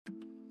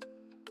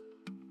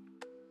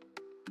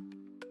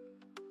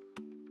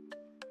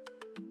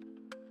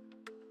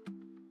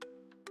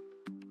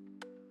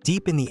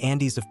Deep in the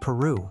Andes of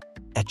Peru,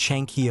 at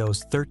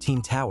Chankillo's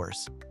 13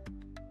 Towers,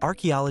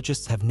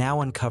 archaeologists have now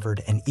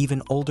uncovered an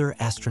even older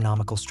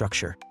astronomical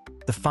structure.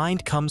 The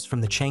find comes from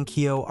the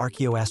Chankillo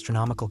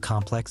Archaeoastronomical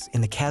Complex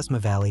in the Casma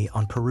Valley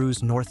on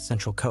Peru's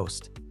north-central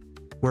coast,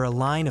 where a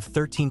line of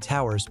 13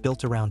 towers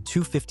built around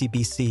 250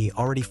 BC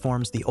already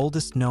forms the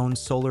oldest known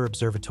solar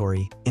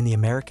observatory in the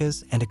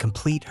Americas and a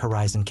complete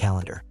horizon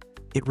calendar.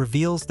 It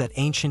reveals that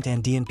ancient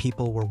Andean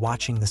people were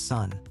watching the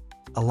sun,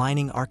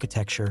 aligning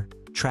architecture,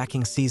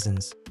 tracking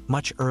seasons,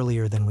 much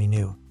earlier than we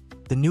knew.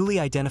 The newly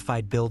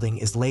identified building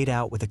is laid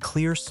out with a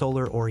clear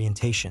solar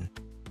orientation,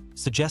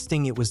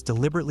 suggesting it was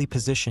deliberately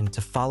positioned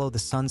to follow the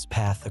sun's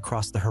path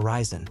across the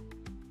horizon,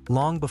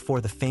 long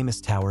before the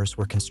famous towers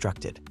were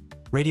constructed.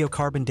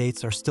 Radiocarbon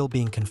dates are still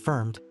being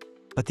confirmed,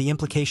 but the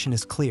implication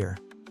is clear.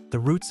 The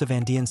roots of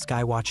Andean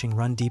skywatching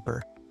run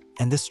deeper,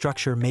 and this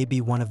structure may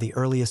be one of the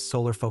earliest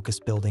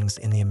solar-focused buildings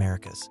in the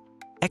Americas.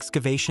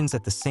 Excavations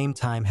at the same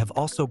time have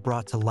also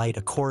brought to light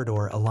a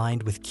corridor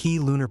aligned with key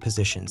lunar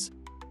positions,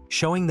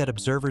 showing that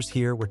observers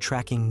here were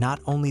tracking not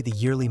only the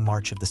yearly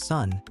march of the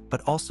sun,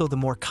 but also the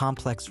more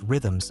complex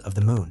rhythms of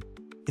the moon.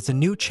 It's a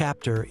new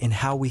chapter in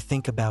how we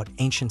think about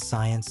ancient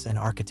science and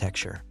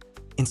architecture.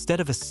 Instead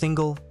of a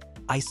single,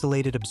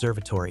 isolated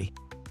observatory,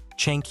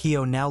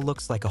 Chankillo now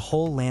looks like a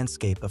whole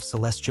landscape of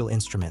celestial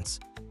instruments,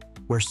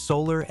 where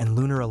solar and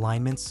lunar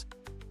alignments,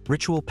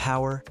 ritual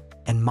power,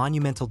 and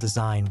monumental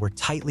design were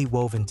tightly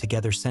woven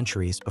together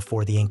centuries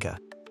before the Inca.